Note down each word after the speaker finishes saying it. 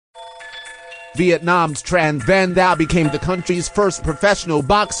Vietnam's Tran Van Thao became the country's first professional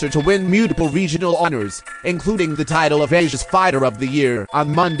boxer to win multiple regional honors, including the title of Asia's Fighter of the Year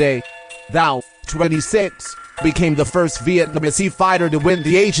on Monday. Thao, 26, became the first Vietnamese fighter to win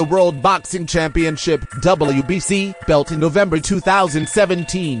the Asia World Boxing Championship (WBC) belt in November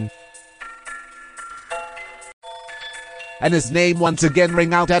 2017. And his name once again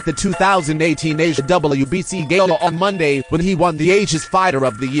rang out at the 2018 Asia WBC Gala on Monday when he won the Asia's Fighter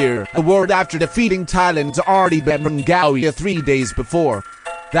of the Year award after defeating Thailand's Artid Bamrungauea 3 days before.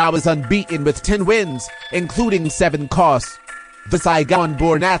 Thao was unbeaten with 10 wins, including 7 KOs. The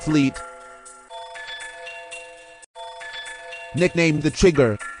Saigon-born athlete, nicknamed the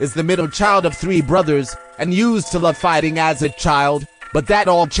Trigger, is the middle child of 3 brothers and used to love fighting as a child, but that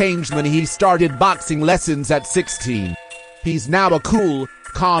all changed when he started boxing lessons at 16. He's now a cool,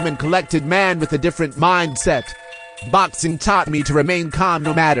 calm and collected man with a different mindset. Boxing taught me to remain calm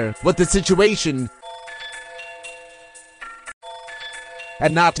no matter what the situation,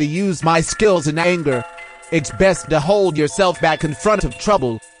 and not to use my skills in anger. It's best to hold yourself back in front of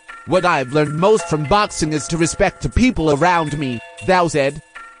trouble. What I've learned most from boxing is to respect the people around me, Thao said.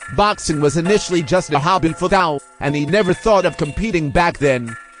 Boxing was initially just a hobby for Thao, and he never thought of competing back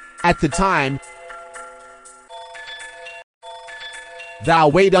then. At the time,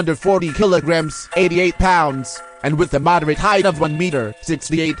 Thao weighed under 40 kilograms, 88 pounds, and with a moderate height of 1 meter,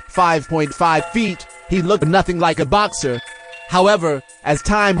 68, 5.5 feet, he looked nothing like a boxer. However, as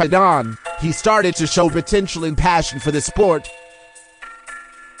time went on, he started to show potential and passion for the sport,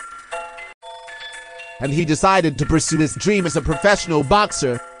 and he decided to pursue his dream as a professional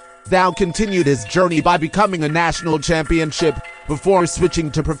boxer. Thao continued his journey by becoming a national championship before switching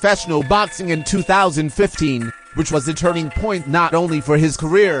to professional boxing in 2015, which was a turning point not only for his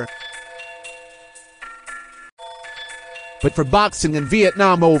career, but for boxing in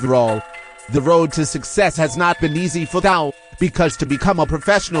Vietnam overall. The road to success has not been easy for Thao, because to become a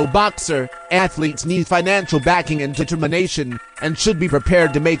professional boxer, athletes need financial backing and determination, and should be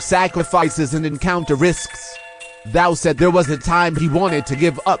prepared to make sacrifices and encounter risks. Thao said there was a time he wanted to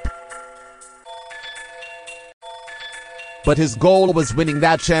give up, but his goal was winning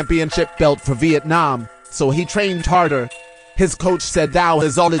that championship belt for Vietnam, so he trained harder. His coach said Thao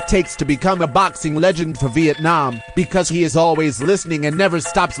is all it takes to become a boxing legend for Vietnam, because he is always listening and never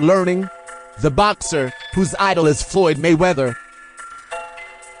stops learning. The boxer, whose idol is Floyd Mayweather,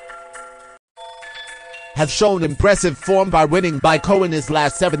 has shown impressive form by winning by KO in his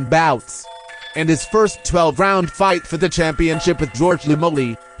last 7 bouts. In his first 12-round fight for the championship with George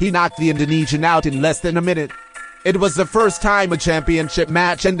Lumoli, he knocked the Indonesian out in less than a minute. It was the first time a championship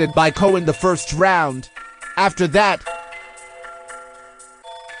match ended by KO in the first round. After that,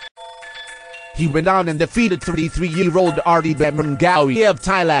 he went on and defeated 33-year-old Artid Bamrungauea of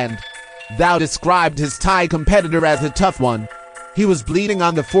Thailand. Thao described his Thai competitor as a tough one. He was bleeding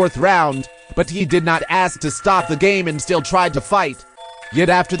on the 4th round, but he did not ask to stop the game and still tried to fight. Yet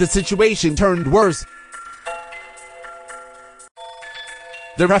after the situation turned worse,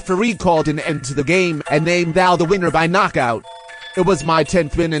 the referee called an end to the game and named Thao the winner by knockout. It was my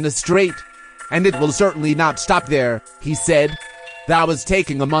 10th win in a straight, and it will certainly not stop there, he said. Thao was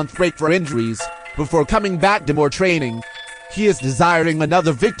taking a month break for injuries, before coming back to more training. He is desiring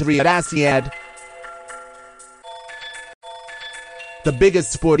another victory at Asia, the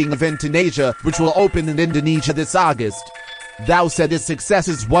biggest sporting event in Asia, which will open in Indonesia this August. Thao said his success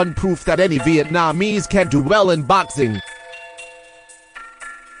is one proof that any Vietnamese can do well in boxing,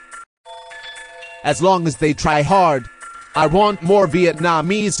 as long as they try hard. I want more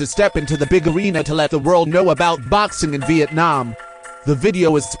Vietnamese to step into the big arena to let the world know about boxing in Vietnam. The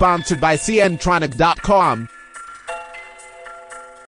video is sponsored by CNtronic.com.